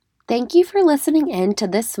Thank you for listening in to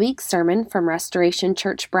this week's sermon from Restoration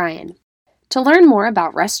Church Bryan. To learn more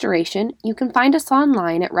about Restoration, you can find us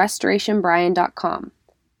online at restorationbryan.com.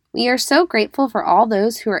 We are so grateful for all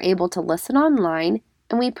those who are able to listen online,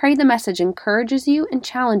 and we pray the message encourages you and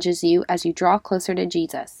challenges you as you draw closer to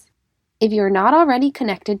Jesus. If you are not already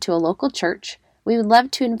connected to a local church, we would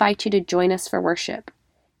love to invite you to join us for worship.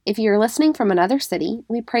 If you are listening from another city,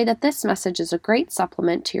 we pray that this message is a great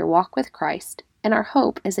supplement to your walk with Christ, and our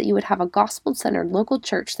hope is that you would have a gospel-centered local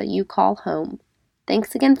church that you call home.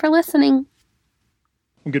 Thanks again for listening.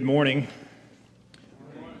 Good morning.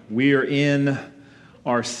 We are in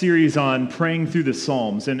our series on praying through the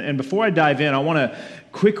Psalms. And before I dive in, I want to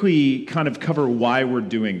quickly kind of cover why we're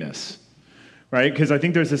doing this, right? Because I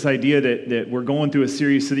think there's this idea that we're going through a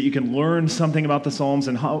series so that you can learn something about the Psalms,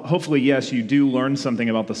 and hopefully, yes, you do learn something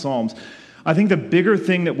about the Psalms. I think the bigger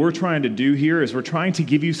thing that we're trying to do here is we're trying to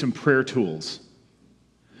give you some prayer tools.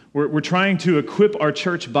 We're trying to equip our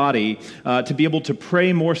church body to be able to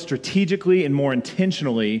pray more strategically and more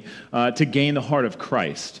intentionally to gain the heart of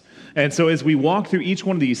Christ. And so as we walk through each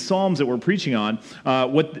one of these Psalms that we're preaching on,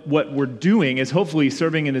 what we're doing is hopefully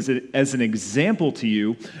serving as an example to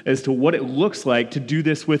you as to what it looks like to do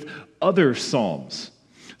this with other Psalms.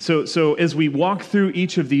 So as we walk through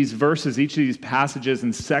each of these verses, each of these passages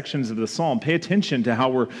and sections of the psalm, pay attention to how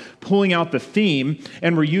we're pulling out the theme,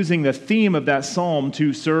 and we're using the theme of that psalm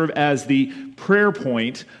to serve as the prayer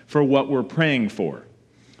point for what we're praying for.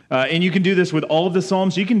 And you can do this with all of the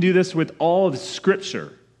psalms. You can do this with all of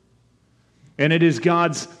Scripture. And it is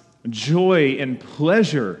God's joy and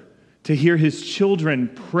pleasure to hear His children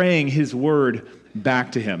praying His word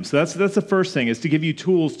back to Him. So that's the first thing, is to give you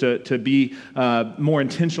tools to be more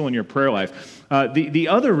intentional in your prayer life. The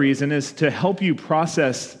other reason is to help you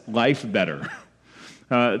process life better.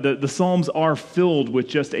 The Psalms are filled with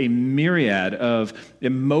just a myriad of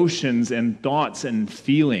emotions and thoughts and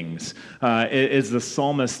feelings as the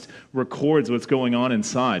psalmist records what's going on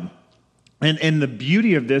inside. And the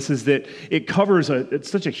beauty of this is that it covers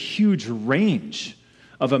it's such a huge range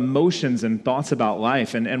of emotions and thoughts about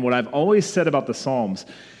life. And what I've always said about the Psalms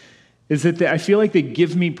is that I feel like they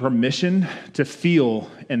give me permission to feel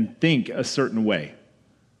and think a certain way,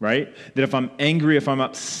 right? That if I'm angry, if I'm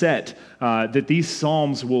upset, that these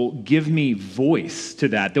Psalms will give me voice to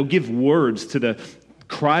that. They'll give words to the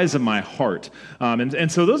cries of my heart.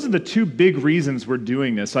 And so those are the two big reasons we're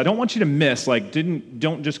doing this. So I don't want you to miss,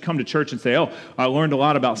 don't just come to church and say, oh, I learned a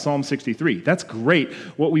lot about Psalm 63. That's great.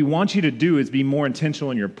 What we want you to do is be more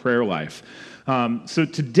intentional in your prayer life. So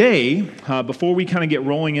today, before we kind of get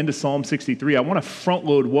rolling into Psalm 63, I want to front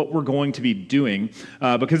load what we're going to be doing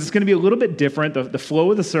because it's going to be a little bit different. The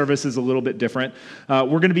flow of the service is a little bit different. We're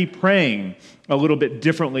going to be praying a little bit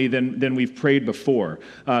differently than we've prayed before.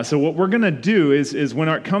 So what we're going to do is when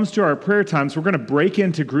it comes to our prayer times, we're going to break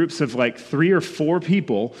into groups of like 3 or 4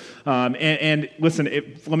 people. And listen,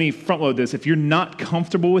 let me front load this. If you're not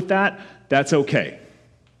comfortable with that, that's okay.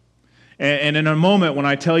 And in a moment, when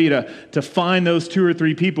I tell you to find those 2 or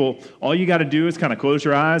 3 people, all you got to do is kind of close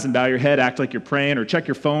your eyes and bow your head, act like you're praying, or check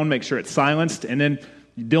your phone, make sure it's silenced, and then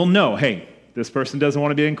they'll know, hey, this person doesn't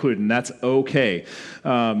want to be included, and that's okay.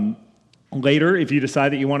 Later, if you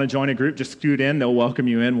decide that you want to join a group, just scoot in. They'll welcome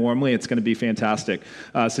you in warmly. It's going to be fantastic.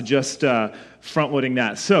 So just front-loading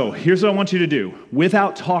that. So here's what I want you to do.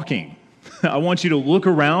 Without talking, I want you to look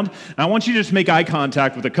around, and I want you to just make eye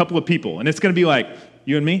contact with a couple of people, and it's going to be like,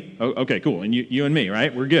 you and me? Oh, okay, cool. And you and me,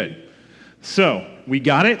 right? We're good. So, we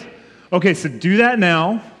got it? Okay, so do that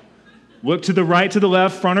now. Look to the right, to the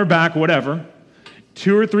left, front or back, whatever.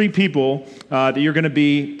 2 or 3 people that you're going to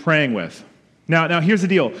be praying with. Now, here's the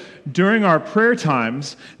deal. During our prayer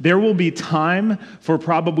times, there will be time for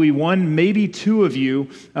probably 1, maybe 2 of you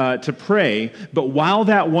to pray. But while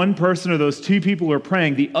that one person or those 2 people are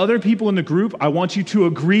praying, the other people in the group, I want you to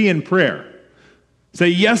agree in prayer. Say,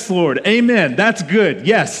 yes, Lord, amen, that's good,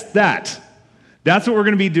 yes, that. That's what we're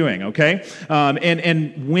going to be doing, okay?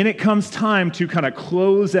 And when it comes time to kind of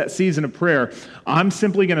close that season of prayer, I'm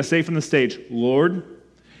simply going to say from the stage, Lord,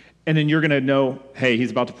 and then you're going to know, hey,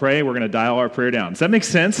 he's about to pray, we're going to dial our prayer down. Does that make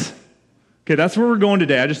sense? Okay, that's where we're going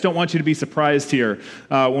today. I just don't want you to be surprised here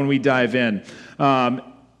when we dive in. So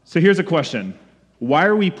here's a question. Why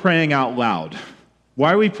are we praying out loud?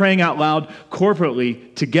 Why are we praying out loud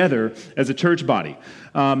corporately together as a church body?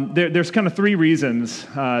 There's kind of 3 reasons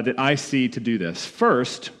that I see to do this.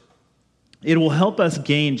 First, it will help us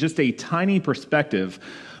gain just a tiny perspective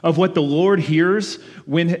of what the Lord hears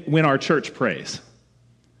when our church prays.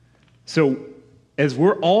 So as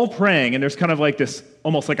we're all praying, and there's kind of like this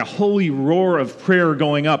almost like a holy roar of prayer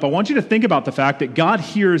going up. I want you to think about the fact that God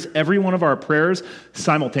hears every one of our prayers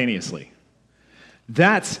simultaneously.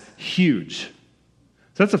 That's huge.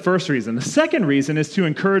 So that's the first reason. The second reason is to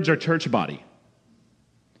encourage our church body.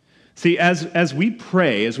 See, as we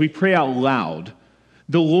pray out loud,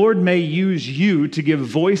 the Lord may use you to give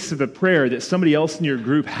voice to the prayer that somebody else in your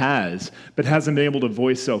group has, but hasn't been able to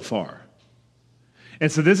voice so far.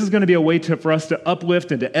 And so this is going to be a way for us to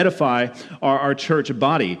uplift and to edify our church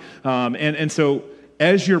body. And so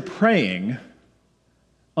as you're praying,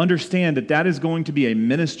 understand that is going to be a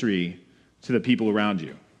ministry to the people around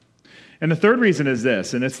you. And the third reason is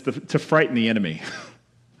this, and it's to frighten the enemy.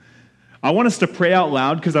 I want us to pray out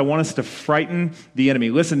loud because I want us to frighten the enemy.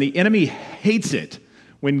 Listen, the enemy hates it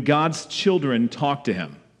when God's children talk to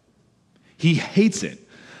him. He hates it.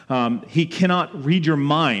 He cannot read your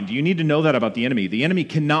mind. You need to know that about the enemy. The enemy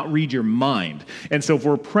cannot read your mind. And so if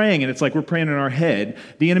we're praying, and it's like we're praying in our head,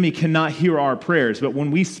 the enemy cannot hear our prayers. But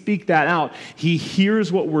when we speak that out, he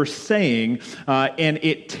hears what we're saying, and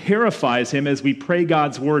it terrifies him as we pray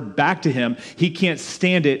God's word back to him. He can't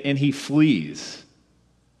stand it, and he flees.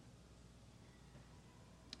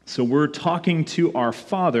 So we're talking to our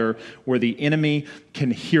Father where the enemy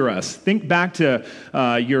can hear us. Think back to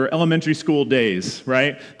your elementary school days,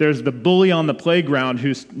 right? There's the bully on the playground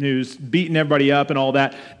who's beating everybody up and all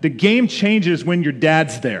that. The game changes when your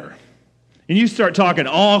dad's there. And you start talking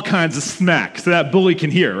all kinds of smack so that bully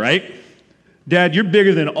can hear, right? Dad, you're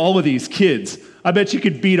bigger than all of these kids. I bet you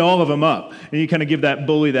could beat all of them up. And you kind of give that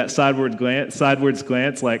bully that sideways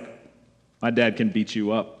glance like, my dad can beat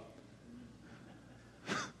you up.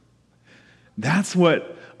 That's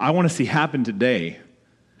what I want to see happen today.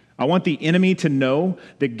 I want the enemy to know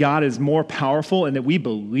that God is more powerful and that we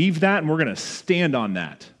believe that, and we're going to stand on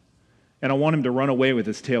that. And I want him to run away with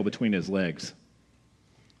his tail between his legs.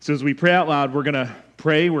 So as we pray out loud, we're going to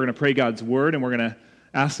pray God's word, and we're going to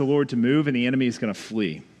ask the Lord to move, and the enemy is going to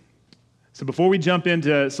flee. So before we jump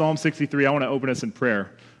into Psalm 63, I want to open us in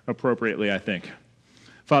prayer appropriately, I think.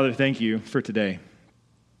 Father, thank you for today.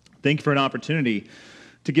 Thank you for an opportunity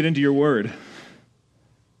to get into your word.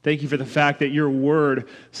 Thank you for the fact that your word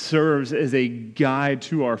serves as a guide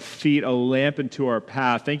to our feet, a lamp into our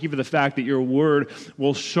path. Thank you for the fact that your word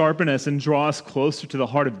will sharpen us and draw us closer to the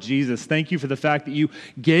heart of Jesus. Thank you for the fact that you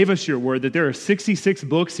gave us your word, that there are 66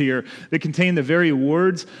 books here that contain the very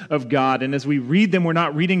words of God. And as we read them, we're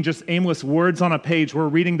not reading just aimless words on a page. We're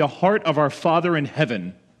reading the heart of our Father in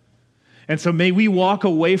heaven. And so may we walk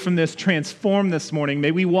away from this transformed this morning.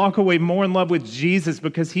 May we walk away more in love with Jesus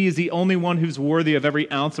because he is the only one who's worthy of every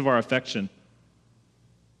ounce of our affection.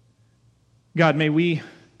 God, may we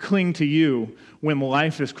cling to you when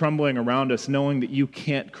life is crumbling around us, knowing that you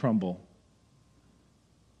can't crumble.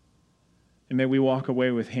 And may we walk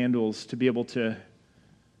away with handles to be able to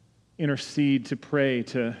intercede, to pray,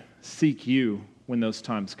 to seek you when those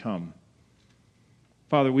times come.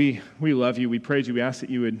 Father, we love you. We praise you. We ask that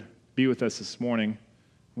you would be with us this morning.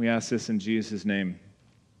 We ask this in Jesus' name.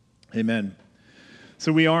 Amen.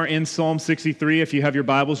 So we are in Psalm 63. If you have your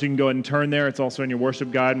Bibles, you can go ahead and turn there. It's also in your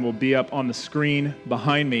worship guide and will be up on the screen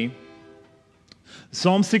behind me.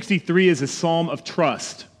 Psalm 63 is a psalm of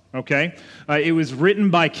trust, okay? It was written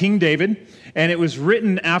by King David, and it was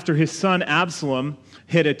written after his son Absalom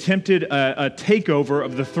had attempted a takeover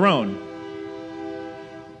of the throne.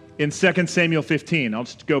 In 2 Samuel 15, I'll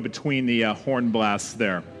just go between the horn blasts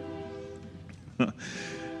there.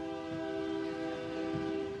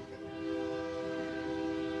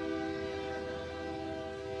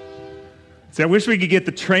 See, I wish we could get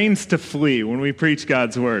the trains to flee when we preach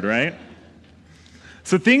God's word, right?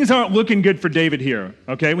 So things aren't looking good for David here,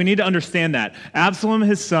 okay? We need to understand that. Absalom,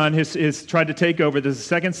 his son, has tried to take over.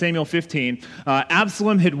 This is 2 Samuel 15.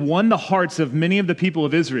 Absalom had won the hearts of many of the people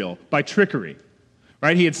of Israel by trickery.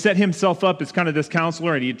 Right? He had set himself up as kind of this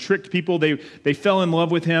counselor, and he had tricked people. They fell in love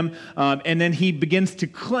with him, and then he begins to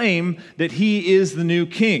claim that he is the new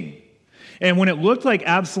king. And when it looked like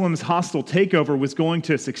Absalom's hostile takeover was going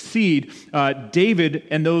to succeed, David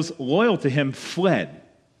and those loyal to him fled.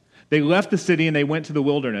 They left the city and they went to the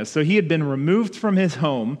wilderness. So he had been removed from his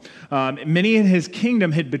home. Many in his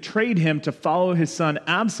kingdom had betrayed him to follow his son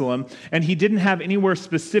Absalom, and he didn't have anywhere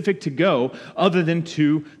specific to go other than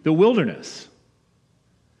to the wilderness.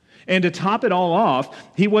 And to top it all off,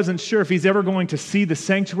 he wasn't sure if he's ever going to see the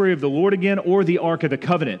sanctuary of the Lord again or the Ark of the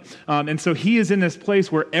Covenant. And so he is in this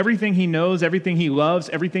place where everything he knows, everything he loves,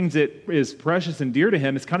 everything that is precious and dear to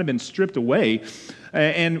him has kind of been stripped away.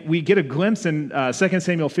 And we get a glimpse in 2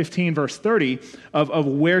 Samuel 15, verse 30, of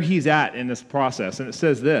where he's at in this process. And it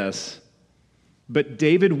says this, "But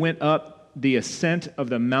David went up the ascent of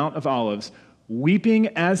the Mount of Olives weeping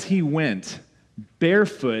as he went,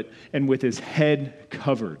 barefoot and with his head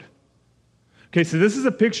covered. Okay, so this is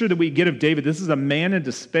a picture that we get of David. This is a man in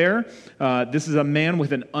despair. This is a man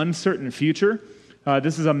with an uncertain future.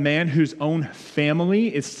 This is a man whose own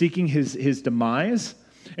family is seeking his demise.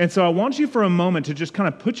 And so I want you for a moment to just kind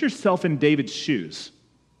of put yourself in David's shoes.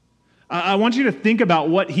 I want you to think about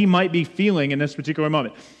what he might be feeling in this particular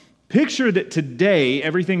moment. Picture that today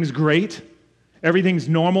everything's great, everything's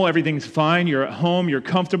normal, everything's fine, you're at home, you're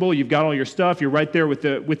comfortable, you've got all your stuff, you're right there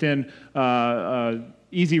within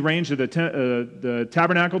easy range of the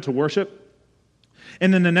tabernacle to worship.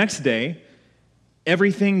 And then the next day,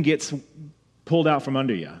 everything gets pulled out from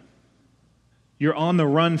under you. You're on the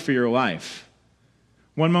run for your life.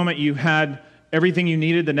 One moment you had everything you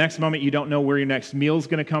needed, the next moment you don't know where your next meal is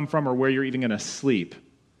going to come from or where you're even going to sleep.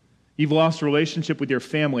 You've lost relationship with your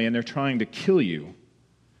family and they're trying to kill you.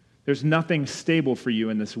 There's nothing stable for you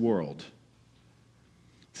in this world.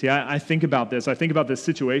 See, I think about this. I think about this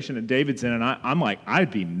situation that David's in, and I'm like,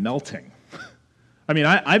 I'd be melting. I mean,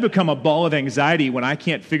 I become a ball of anxiety when I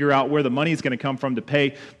can't figure out where the money's going to come from to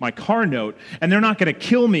pay my car note, and they're not going to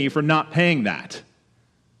kill me for not paying that.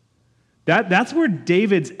 That's where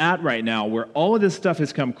David's at right now, where all of this stuff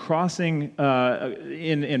has come crossing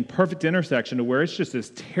in perfect intersection to where it's just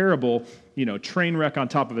this terrible, train wreck on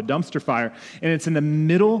top of a dumpster fire. And it's in the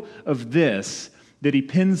middle of this that he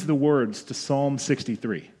pins the words to Psalm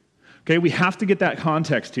 63. Okay, we have to get that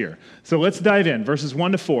context here. So let's dive in, verses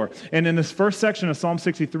 1 to 4. And in this first section of Psalm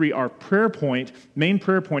 63, our main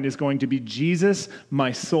prayer point is going to be Jesus,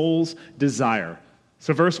 my soul's desire.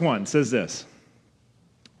 So verse 1 says this: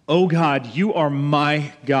 O God, you are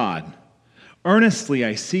my God. Earnestly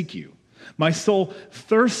I seek you. My soul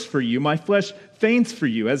thirsts for you. My flesh faints for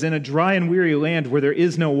you, as in a dry and weary land where there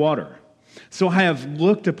is no water. So I have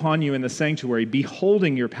looked upon you in the sanctuary,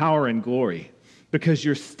 beholding your power and glory. Because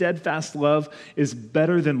your steadfast love is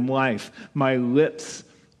better than life, my lips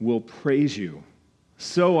will praise you.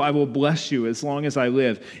 So I will bless you as long as I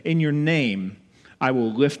live. In your name, I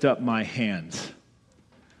will lift up my hands.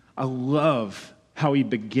 I love how he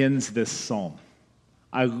begins this psalm.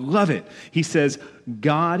 I love it. He says,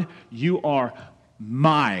 God, you are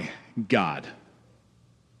my God.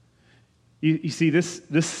 You see, this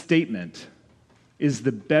statement is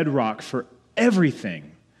the bedrock for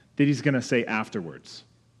everything that he's going to say afterwards.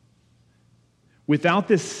 Without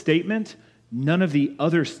this statement, none of the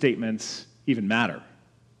other statements even matter.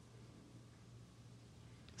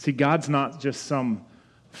 See, God's not just some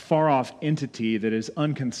far-off entity that is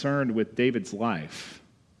unconcerned with David's life.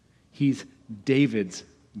 He's David's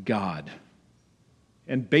God.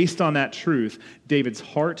 And based on that truth, David's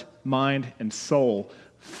heart, mind, and soul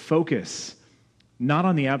focus not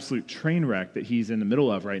on the absolute train wreck that he's in the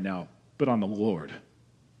middle of right now, but on the Lord.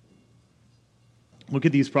 Look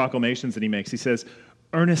at these proclamations that he makes. He says,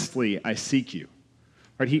 earnestly I seek you.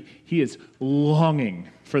 Right? He is longing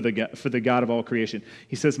for the God of all creation.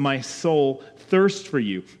 He says, my soul thirsts for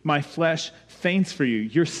you. My flesh faints for you.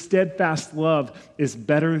 Your steadfast love is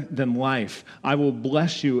better than life. I will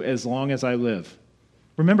bless you as long as I live.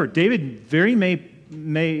 Remember, David very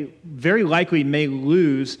likely may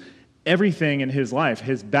lose everything in his life.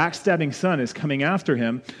 His backstabbing son is coming after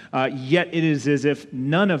him, yet it is as if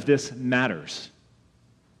none of this matters.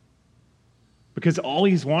 Because all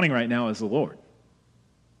he's wanting right now is the Lord.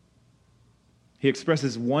 He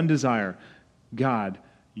expresses one desire: God,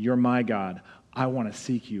 you're my God. I want to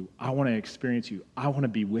seek you. I want to experience you. I want to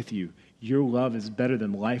be with you. Your love is better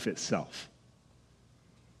than life itself.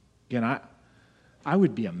 Again, I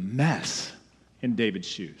would be a mess in David's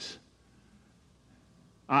shoes.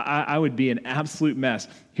 I would be an absolute mess.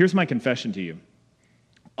 Here's my confession to you.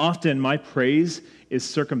 Often my praise is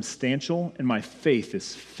circumstantial and my faith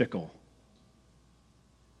is fickle.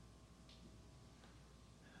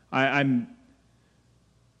 I'm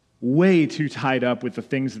way too tied up with the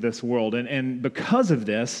things of this world. And because of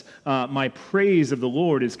this, my praise of the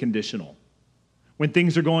Lord is conditional. When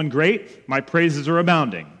things are going great, my praises are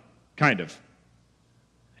abounding, kind of.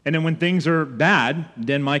 And then when things are bad,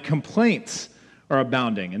 then my complaints are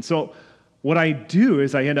abounding. And so what I do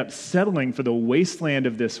is I end up settling for the wasteland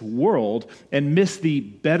of this world and miss the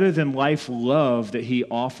better-than-life love that he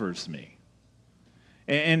offers me.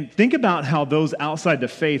 And think about how those outside the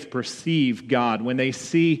faith perceive God when they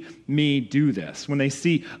see me do this, when they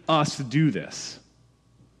see us do this.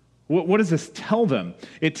 What does this tell them?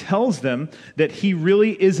 It tells them that he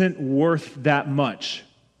really isn't worth that much.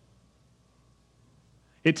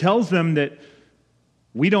 It tells them that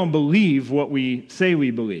we don't believe what we say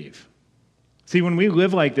we believe. See, when we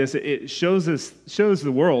live like this, it shows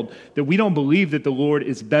the world that we don't believe that the Lord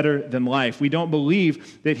is better than life. We don't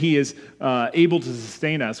believe that he is able to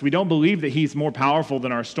sustain us. We don't believe that he's more powerful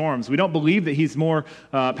than our storms. We don't believe that he's more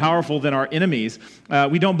powerful than our enemies.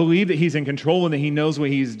 We don't believe that he's in control and that he knows what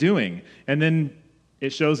he's doing. And then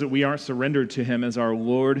it shows that we aren't surrendered to him as our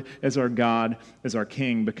Lord, as our God, as our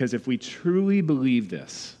King. Because if we truly believe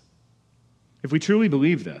this,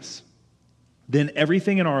 then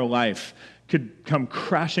everything in our life could come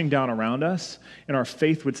crashing down around us, and our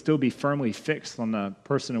faith would still be firmly fixed on the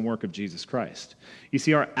person and work of Jesus Christ. You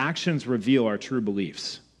see, our actions reveal our true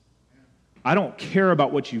beliefs. I don't care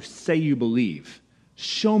about what you say you believe.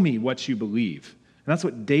 Show me what you believe. And that's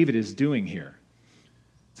what David is doing here.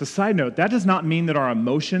 It's a side note. That does not mean that our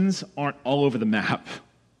emotions aren't all over the map.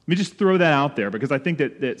 Let me just throw that out there, because I think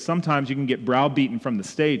that sometimes you can get browbeaten from the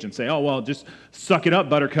stage and say, oh, well, just suck it up,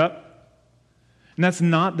 buttercup. And that's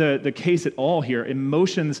not the case at all here.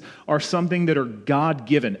 Emotions are something that are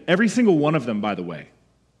God-given. Every single one of them, by the way.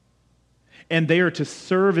 And they are to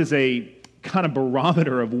serve as a kind of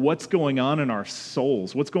barometer of what's going on in our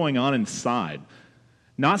souls, what's going on inside.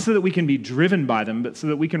 Not so that we can be driven by them, but so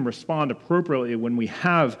that we can respond appropriately when we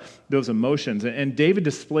have those emotions. And David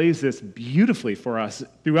displays this beautifully for us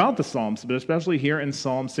throughout the Psalms, but especially here in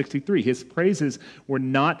Psalm 63. His praises were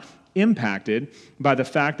not impacted by the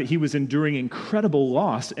fact that he was enduring incredible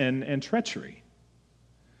loss and treachery.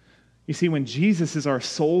 You see, when Jesus is our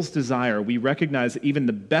soul's desire, we recognize that even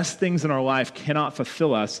the best things in our life cannot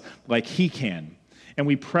fulfill us like he can. And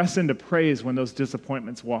we press into praise when those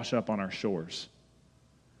disappointments wash up on our shores.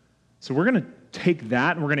 So we're going to take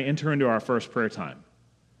that and we're going to enter into our first prayer time.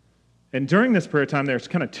 And during this prayer time, there's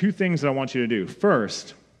kind of two things that I want you to do.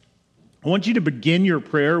 First, I want you to begin your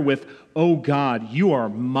prayer with, "Oh God, you are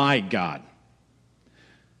my God."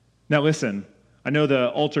 Now listen, I know the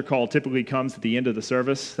altar call typically comes at the end of the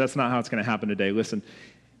service. That's not how it's going to happen today. Listen,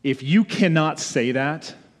 if you cannot say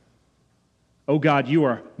that, "Oh God, you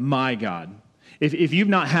are my God," if you've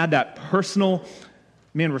not had that personal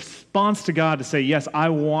response to God to say, yes, I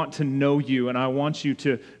want to know you and I want you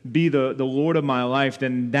to be the Lord of my life,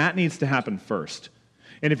 then that needs to happen first.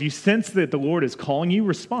 And if you sense that the Lord is calling you,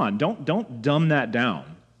 respond. Don't dumb that down.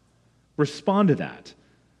 Respond to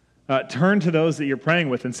that. Turn to those that you're praying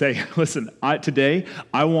with and say, listen, today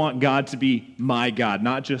I want God to be my God,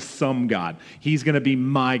 not just some God. He's going to be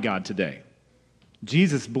my God today.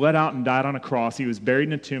 Jesus bled out and died on a cross. He was buried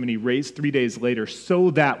in a tomb, and he raised 3 days later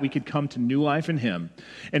so that we could come to new life in him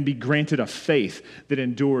and be granted a faith that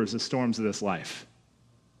endures the storms of this life.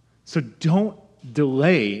 So don't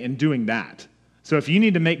delay in doing that. So if you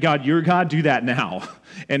need to make God your God, do that now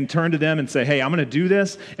and turn to them and say, hey, I'm going to do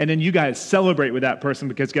this. And then you guys celebrate with that person,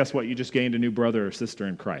 because guess what? You just gained a new brother or sister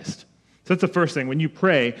in Christ. So that's the first thing. When you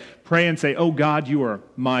pray and say, oh God, you are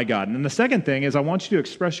my God. And then the second thing is I want you to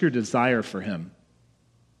express your desire for him.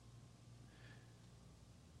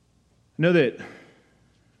 I know that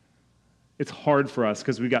it's hard for us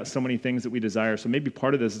because we've got so many things that we desire. So maybe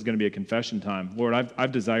part of this is going to be a confession time. Lord,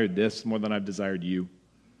 I've desired this more than I've desired you.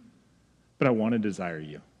 But I want to desire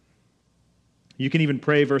you. You can even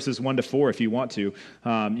pray verses 1 to 4 if you want to.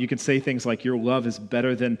 You can say things like, your love is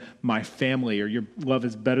better than my family, or your love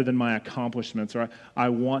is better than my accomplishments, or I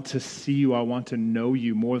want to see you, I want to know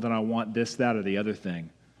you more than I want this, that, or the other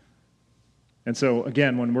thing. And so,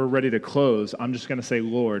 again, when we're ready to close, I'm just going to say,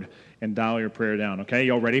 Lord, and dial your prayer down, okay?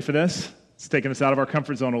 Y'all ready for this? It's taking us out of our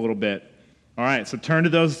comfort zone a little bit. All right, so turn to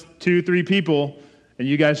those 2-3 people, and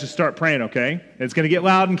you guys just start praying, okay? It's going to get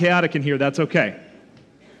loud and chaotic in here. That's okay.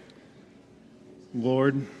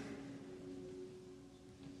 Lord,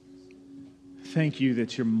 thank you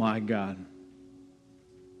that you're my God.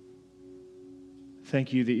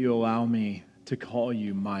 Thank you that you allow me to call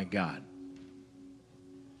you my God.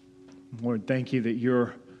 Lord, thank you that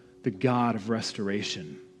you're the God of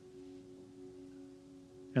restoration.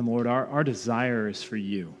 And Lord, our desire is for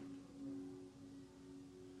you.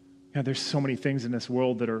 God, there's so many things in this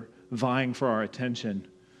world that are vying for our attention.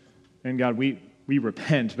 And God, we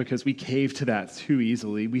repent because we cave to that too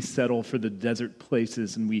easily. We settle for the desert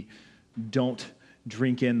places and we don't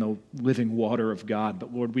drink in the living water of God.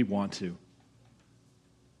 But Lord, we want to.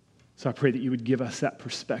 So I pray that you would give us that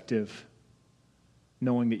perspective,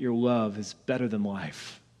 knowing that your love is better than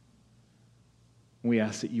life. We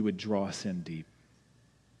ask that you would draw us in deep.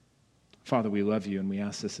 Father, we love you, and we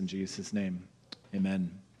ask this in Jesus' name.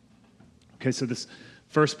 Amen. Okay, so this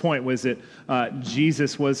first point was that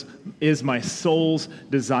Jesus is my soul's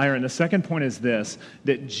desire. And the second point is this,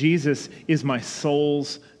 that Jesus is my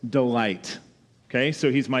soul's delight. Okay,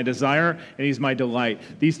 so he's my desire and he's my delight.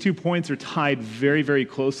 These 2 points are tied very, very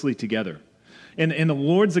closely together. In the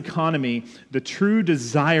Lord's economy, the true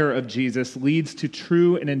desire of Jesus leads to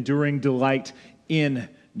true and enduring delight in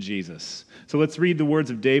Jesus. So let's read the words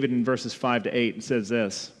of David in verses 5 to 8. It says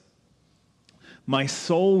this: "My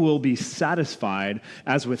soul will be satisfied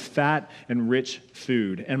as with fat and rich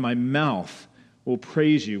food, and my mouth will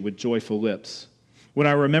praise you with joyful lips. When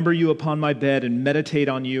I remember you upon my bed and meditate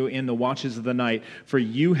on you in the watches of the night, for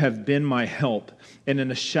you have been my help, and in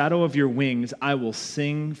the shadow of your wings I will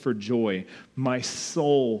sing for joy. My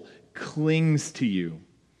soul clings to you.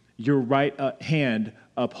 Your right hand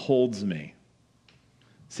upholds me."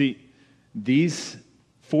 See, these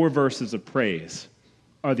 4 verses of praise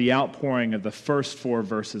are the outpouring of the first 4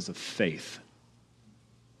 verses of faith.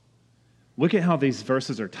 Look at how these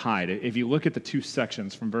verses are tied. If you look at the 2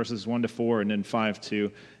 sections from verses 1 to 4 and then 5 to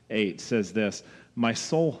 8, it says this: "My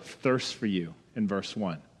soul thirsts for you," in verse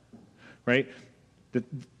 1, right? That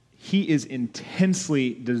he is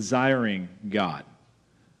intensely desiring God,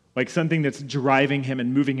 like something that's driving him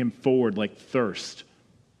and moving him forward, like thirst.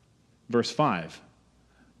 Verse 5,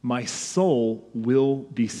 "My soul will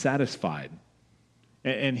be satisfied."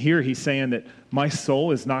 And here he's saying that my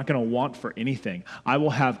soul is not going to want for anything. I will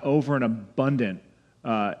have over an abundant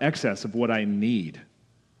excess of what I need.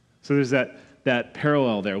 So there's that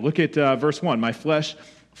parallel there. Look at verse 1. "My flesh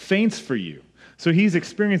faints for you." So he's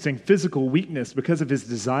experiencing physical weakness because of his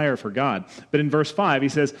desire for God. But in verse 5, he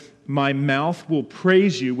says, "My mouth will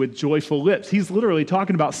praise you with joyful lips." He's literally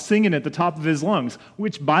talking about singing at the top of his lungs,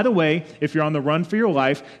 which, by the way, if you're on the run for your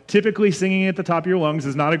life, typically singing at the top of your lungs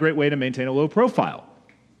is not a great way to maintain a low profile.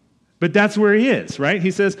 But that's where he is, right? He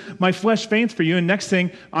says, "My flesh faints for you," and next thing,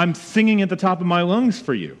 I'm singing at the top of my lungs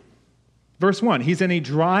for you. Verse 1, he's in a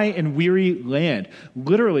dry and weary land.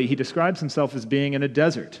 Literally, he describes himself as being in a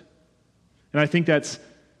desert. And I think that's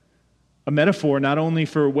a metaphor not only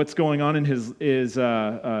for what's going on in his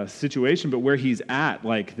situation, but where he's at.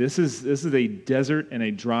 Like, this is a desert and a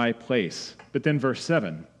dry place. But then verse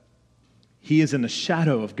 7, he is in the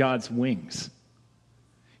shadow of God's wings.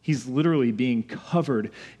 He's literally being covered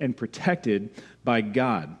and protected by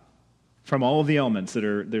God from all of the elements that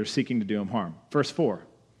are seeking to do him harm. Verse 4,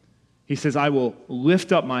 he says, "I will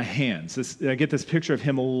lift up my hands." I get this picture of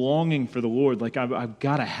him longing for the Lord, like, I've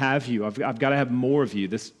got to have you. I've got to have more of you,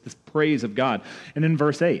 this praise of God. And in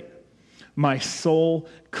verse 8, "My soul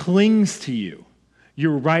clings to you.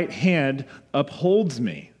 Your right hand upholds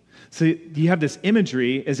me." So you have this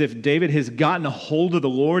imagery as if David has gotten a hold of the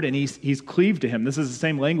Lord and he's cleaved to him. This is the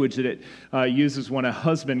same language that it uses when a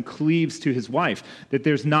husband cleaves to his wife, that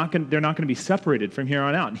they're not going to be separated from here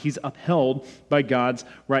on out. And he's upheld by God's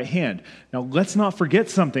right hand. Now, let's not forget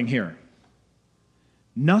something here.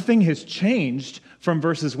 Nothing has changed from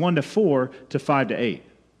verses 1 to 4 to 5 to 8.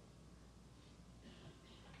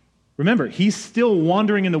 Remember, he's still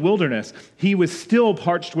wandering in the wilderness. He was still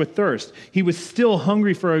parched with thirst. He was still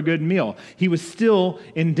hungry for a good meal. He was still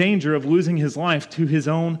in danger of losing his life to his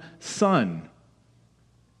own son.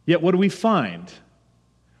 Yet what do we find?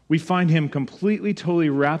 We find him completely, totally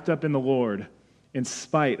wrapped up in the Lord in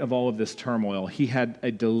spite of all of this turmoil. He had a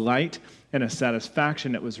delight and a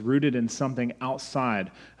satisfaction that was rooted in something outside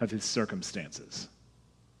of his circumstances.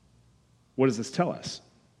 What does this tell us?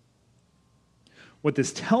 What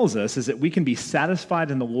this tells us is that we can be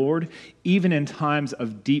satisfied in the Lord even in times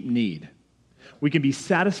of deep need. We can be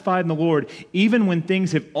satisfied in the Lord even when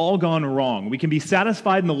things have all gone wrong. We can be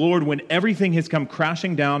satisfied in the Lord when everything has come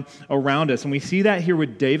crashing down around us. And we see that here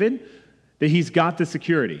with David, that he's got the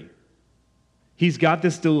security. He's got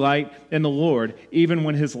this delight in the Lord even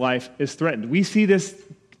when his life is threatened. We see this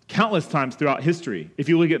countless times throughout history. If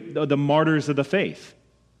you look at the martyrs of the faith,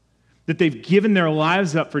 that they've given their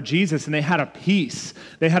lives up for Jesus and they had a peace.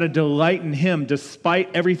 They had a delight in him despite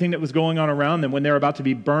everything that was going on around them when they were about to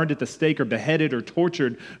be burned at the stake or beheaded or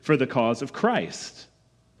tortured for the cause of Christ.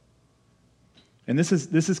 And this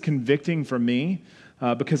is convicting for me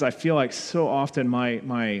because I feel like so often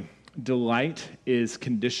my delight is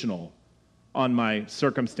conditional on my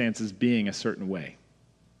circumstances being a certain way.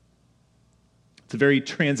 It's a very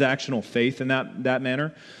transactional faith in that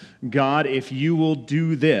manner. God, if you will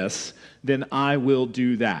do this, then I will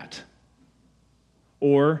do that.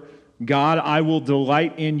 Or, God, I will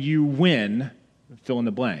delight in you when, fill in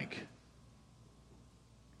the blank.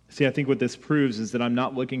 See, I think what this proves is that I'm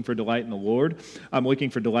not looking for delight in the Lord. I'm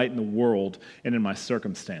looking for delight in the world and in my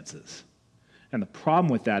circumstances. And the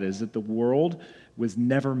problem with that is that the world was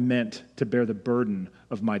never meant to bear the burden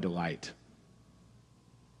of my delight.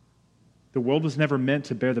 The world was never meant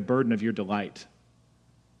to bear the burden of your delight.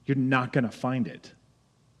 You're not going to find it.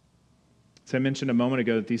 So I mentioned a moment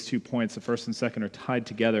ago that these 2 points, the first and second, are tied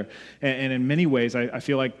together. And in many ways, I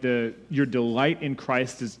feel like your delight in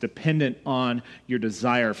Christ is dependent on your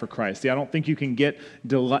desire for Christ. See, I don't think you can get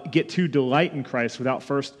to delight in Christ without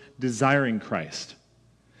first desiring Christ.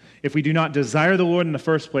 If we do not desire the Lord in the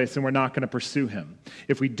first place, then we're not going to pursue him.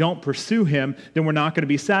 If we don't pursue him, then we're not going to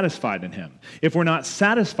be satisfied in him. If we're not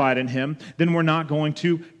satisfied in him, then we're not going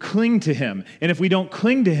to cling to him. And if we don't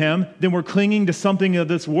cling to him, then we're clinging to something of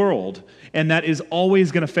this world, and that is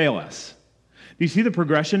always going to fail us. Do you see the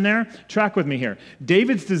progression there? Track with me here.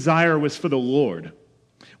 David's desire was for the Lord,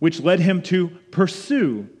 which led him to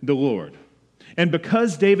pursue the Lord. And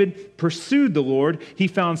because David pursued the Lord, he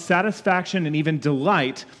found satisfaction and even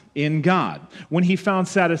delight in God. When he found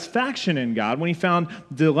satisfaction in God, when he found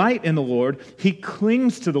delight in the Lord, he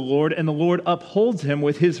clings to the Lord, and the Lord upholds him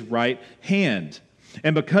with his right hand.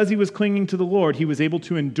 And because he was clinging to the Lord, he was able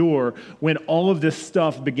to endure when all of this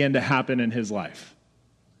stuff began to happen in his life.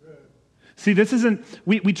 See, this isn't,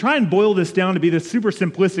 we try and boil this down to be this super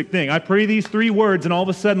simplistic thing. I pray these 3 words and all of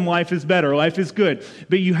a sudden life is better, life is good.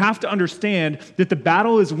 But you have to understand that the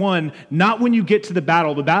battle is won not when you get to the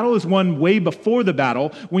battle. The battle is won way before the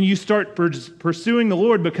battle when you start pursuing the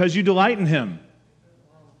Lord because you delight in him.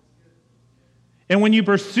 And when you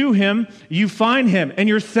pursue him, you find him and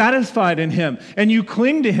you're satisfied in him and you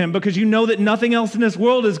cling to him because you know that nothing else in this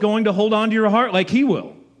world is going to hold on to your heart like he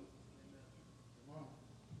will.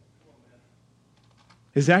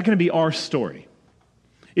 Is that going to be our story?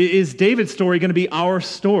 Is David's story going to be our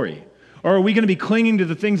story? Or are we going to be clinging to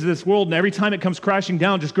the things of this world and every time it comes crashing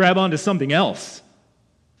down, just grab onto something else?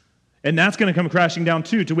 And that's going to come crashing down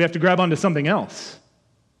too, till we have to grab onto something else.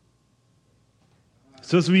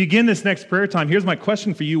 So as we begin this next prayer time, here's my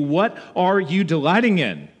question for you. What are you delighting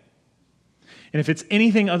in? And if it's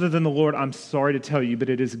anything other than the Lord, I'm sorry to tell you, but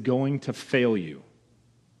it is going to fail you.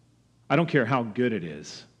 I don't care how good it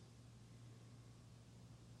is.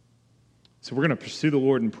 So we're going to pursue the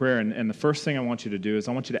Lord in prayer, and the first thing I want you to do is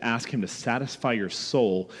I want you to ask him to satisfy your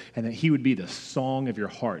soul and that he would be the song of your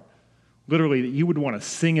heart. Literally, that you would want to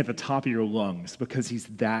sing at the top of your lungs because he's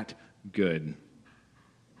that good.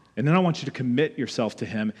 And then I want you to commit yourself to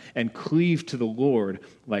him and cleave to the Lord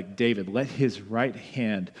like David. Let his right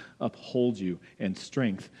hand uphold you in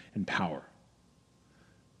strength and power.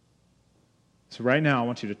 So right now, I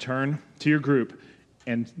want you to turn to your group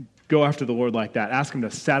and go after the Lord like that. Ask him to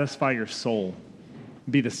satisfy your soul,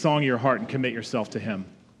 be the song of your heart, and commit yourself to him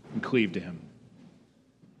and cleave to him.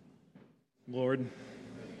 Lord,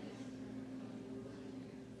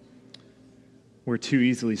 we're too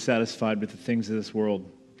easily satisfied with the things of this world.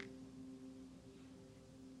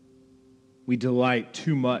 We delight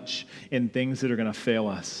too much in things that are going to fail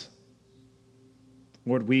us.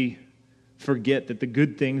 Lord, we forget that the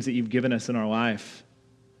good things that you've given us in our life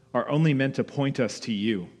are only meant to point us to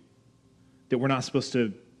you. That we're not supposed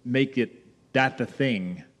to make it that the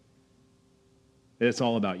thing. That it's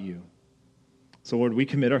all about you. So Lord, we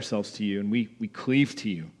commit ourselves to you and we cleave to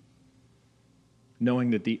you, knowing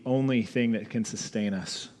that the only thing that can sustain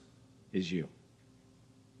us is you.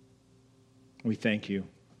 We thank you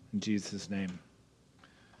in Jesus' name.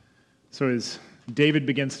 So as David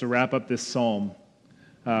begins to wrap up this psalm,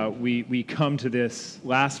 we come to this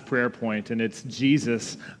last prayer point, and it's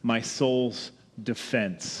Jesus, my soul's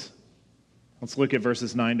defense. Let's look at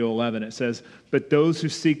verses 9 to 11. It says, "But those who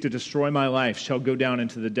seek to destroy my life shall go down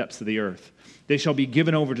into the depths of the earth. They shall be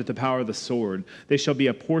given over to the power of the sword. They shall be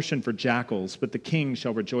a portion for jackals, but the king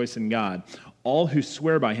shall rejoice in God. All who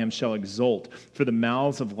swear by him shall exult, for the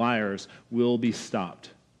mouths of liars will be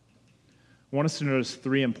stopped." I want us to notice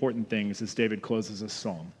 3 important things as David closes this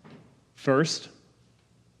psalm. First,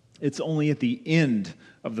 it's only at the end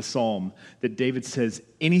of the psalm that David says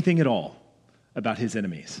anything at all about his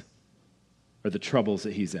enemies or the troubles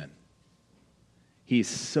that he's in. He's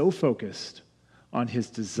so focused on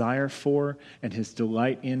his desire for and his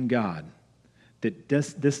delight in God that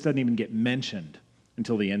this doesn't even get mentioned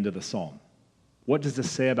until the end of the psalm. What does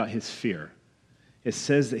this say about his fear? It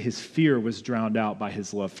says that his fear was drowned out by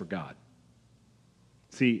his love for God.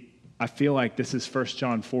 See, I feel like this is 1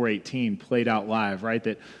 John 4:18 played out live, right?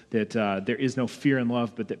 That there is no fear in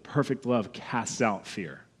love, but that perfect love casts out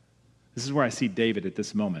fear. This is where I see David at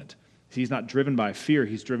this moment. He's not driven by fear.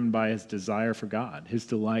 He's driven by his desire for God, his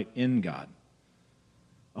delight in God.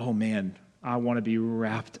 Oh man, I want to be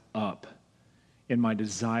wrapped up in my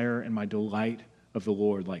desire and my delight of the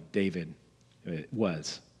Lord like David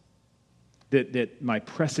was. That my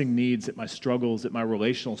pressing needs, that my struggles, that my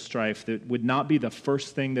relational strife, that would not be the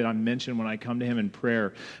first thing that I mention when I come to him in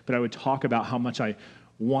prayer, but I would talk about how much I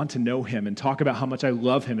want to know him and talk about how much I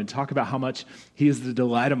love him and talk about how much he is the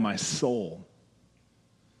delight of my soul.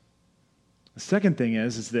 The second thing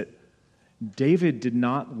is that David did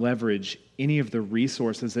not leverage any of the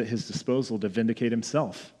resources at his disposal to vindicate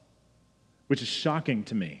himself, which is shocking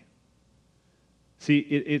to me. See,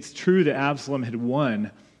 it's true that Absalom had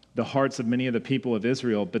won the hearts of many of the people of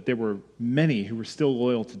Israel, but there were many who were still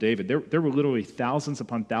loyal to David. There were literally thousands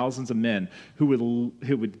upon thousands of men who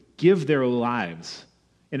would give their lives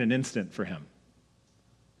in an instant for him.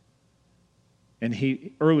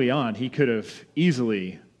 And early on, he could have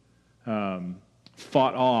easily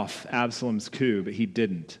fought off Absalom's coup, but he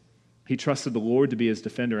didn't. He trusted the Lord to be his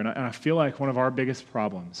defender. And I feel like one of our biggest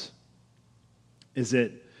problems is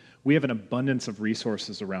that we have an abundance of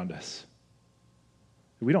resources around us.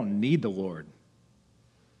 We don't need the Lord,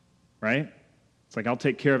 right? It's like, I'll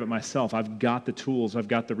take care of it myself. I've got the tools. I've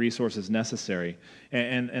got the resources necessary.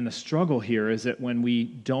 And the struggle here is that when we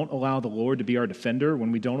don't allow the Lord to be our defender,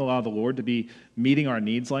 when we don't allow the Lord to be meeting our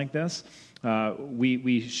needs like this,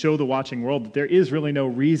 we show the watching world that there is really no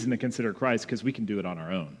reason to consider Christ because we can do it on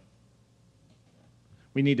our own.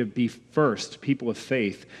 We need to be first people of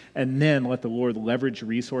faith and then let the Lord leverage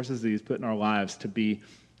resources that he's put in our lives to be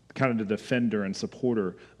kind of the defender and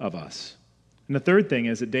supporter of us. And the third thing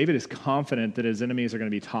is that David is confident that his enemies are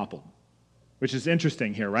going to be toppled, which is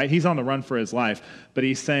interesting here, right? He's on the run for his life, but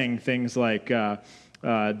he's saying things like,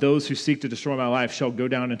 those who seek to destroy my life shall go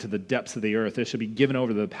down into the depths of the earth. They shall be given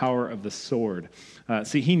over to the power of the sword.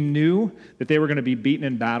 See, he knew that they were going to be beaten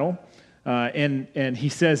in battle, and he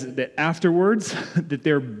says that afterwards, that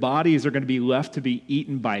their bodies are going to be left to be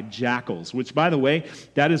eaten by jackals, which, by the way,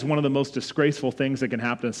 that is one of the most disgraceful things that can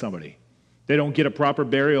happen to somebody. They don't get a proper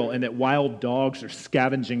burial, and that wild dogs are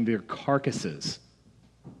scavenging their carcasses.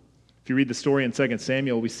 If you read the story in 2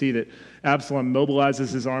 Samuel, we see that Absalom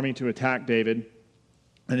mobilizes his army to attack David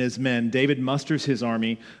and his men. David musters his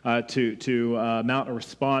army to mount a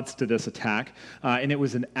response to this attack, and it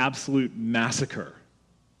was an absolute massacre.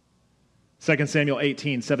 2 Samuel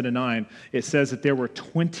 18, 7-9, it says that there were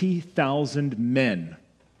 20,000 men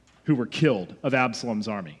who were killed of Absalom's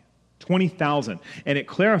army. 20,000. And it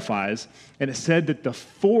clarifies, and it said that the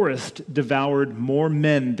forest devoured more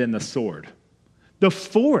men than the sword. The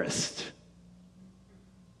forest.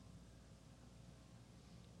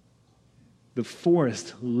 The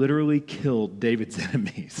forest literally killed David's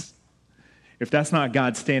enemies. If that's not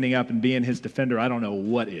God standing up and being his defender, I don't know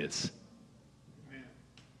what is.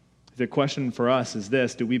 The question for us is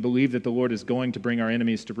this: do we believe that the Lord is going to bring our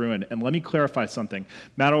enemies to ruin? And let me clarify something.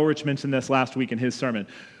 Matt Ulrich mentioned this last week in his sermon.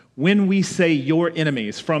 When we say your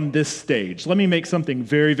enemies from this stage, let me make something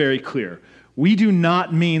very, very clear. We do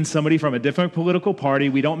not mean somebody from a different political party.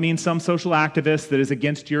 We don't mean some social activist that is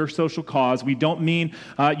against your social cause. We don't mean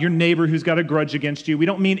your neighbor who's got a grudge against you. We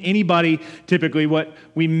don't mean anybody typically. What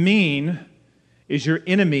we mean is your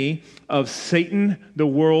enemy of Satan, the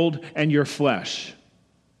world, and your flesh.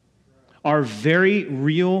 Are very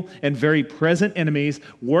real and very present enemies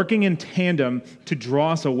working in tandem to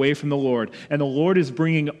draw us away from the Lord. And the Lord is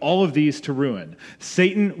bringing all of these to ruin.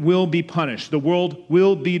 Satan will be punished. The world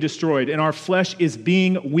will be destroyed. And our flesh is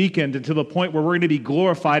being weakened until the point where we're going to be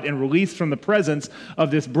glorified and released from the presence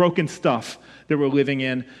of this broken stuff that we're living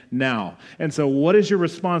in now. And so what is your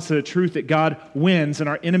response to the truth that God wins and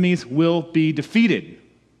our enemies will be defeated?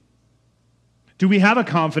 Do we have a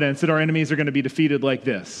confidence that our enemies are going to be defeated like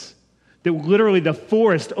this? That literally the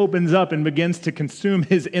forest opens up and begins to consume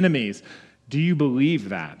his enemies. Do you believe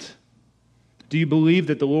that? Do you believe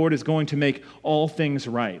that the Lord is going to make all things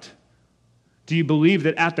right? Do you believe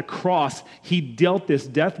that at the cross, he dealt this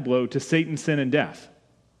death blow to Satan, sin, and death?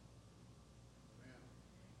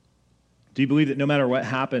 Do you believe that no matter what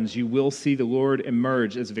happens, you will see the Lord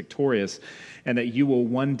emerge as victorious and that you will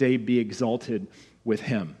one day be exalted with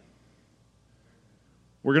him?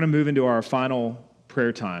 We're going to move into our final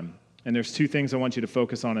prayer time. And there's two things I want you to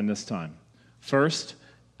focus on in this time. First,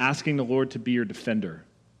 asking the Lord to be your defender.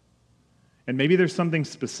 And maybe there's something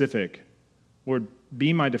specific. Lord,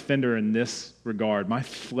 be my defender in this regard. My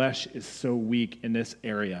flesh is so weak in this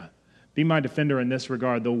area. Be my defender in this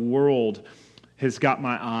regard. The world has got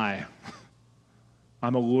my eye.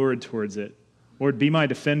 I'm allured towards it. Lord, be my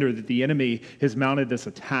defender that the enemy has mounted this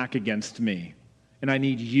attack against me. And I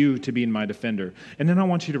need you to be my defender. And then I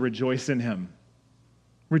want you to rejoice in him.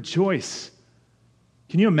 Rejoice.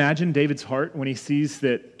 Can you imagine David's heart when he sees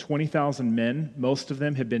that 20,000 men, most of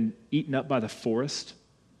them have been eaten up by the forest,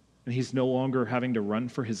 and he's no longer having to run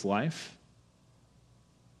for his life?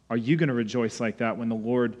 Are you going to rejoice like that when the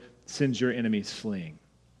Lord sends your enemies fleeing?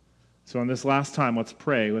 So on this last time, let's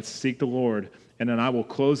pray. Let's seek the Lord, and then I will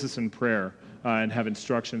close this in prayer and have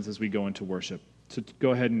instructions as we go into worship. So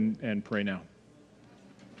go ahead and pray now.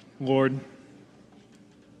 Lord,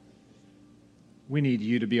 we need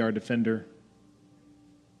you to be our defender.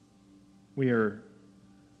 We are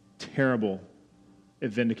terrible at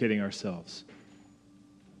vindicating ourselves.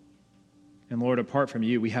 And Lord, apart from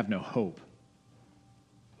you, we have no hope.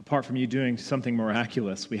 Apart from you doing something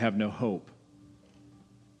miraculous, we have no hope.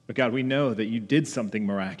 But God, we know that you did something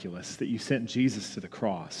miraculous, that you sent Jesus to the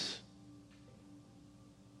cross,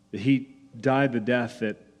 that he died the death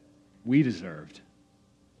that we deserved.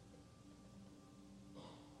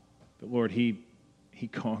 But Lord, he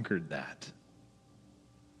conquered that.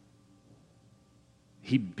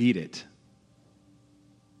 He beat it.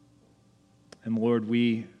 And Lord,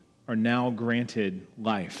 we are now granted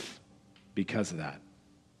life because of that.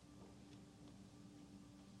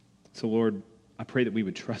 So Lord, I pray that we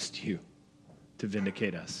would trust you to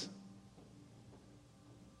vindicate us.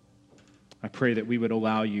 I pray that we would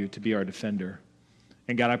allow you to be our defender.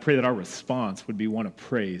 And God, I pray that our response would be one of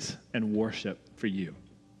praise and worship for you.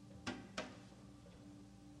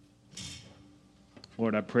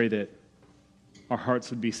 Lord, I pray that our hearts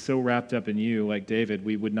would be so wrapped up in you, like David,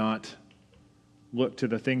 we would not look to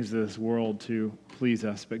the things of this world to please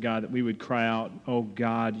us, but God, that we would cry out, oh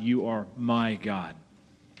God, you are my God,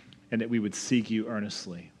 and that we would seek you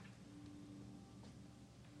earnestly.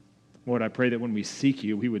 Lord, I pray that when we seek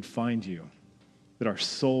you, we would find you, that our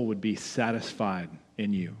soul would be satisfied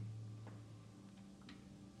in you.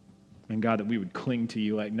 And God, that we would cling to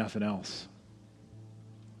you like nothing else.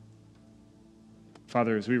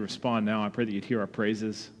 Father, as we respond now, I pray that you'd hear our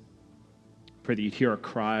praises. I pray that you'd hear our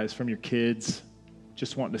cries from your kids,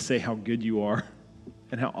 just wanting to say how good you are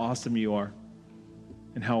and how awesome you are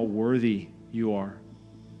and how worthy you are.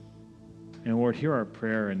 And Lord, hear our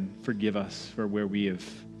prayer and forgive us for where we have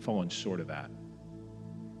fallen short of that.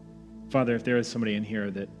 Father, if there is somebody in here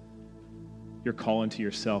that you're calling to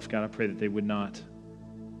yourself, God, I pray that they would not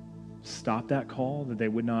stop that call, that they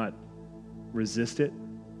would not resist it,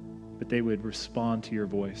 but they would respond to your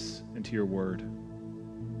voice and to your word.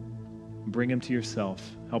 Bring them to yourself.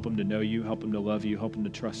 Help them to know you. Help them to love you. Help them to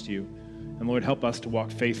trust you. And Lord, help us to walk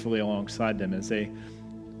faithfully alongside them as they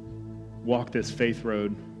walk this faith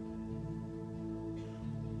road.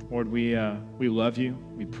 Lord, we love you.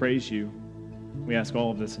 We praise you. We ask all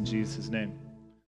of this in Jesus' name.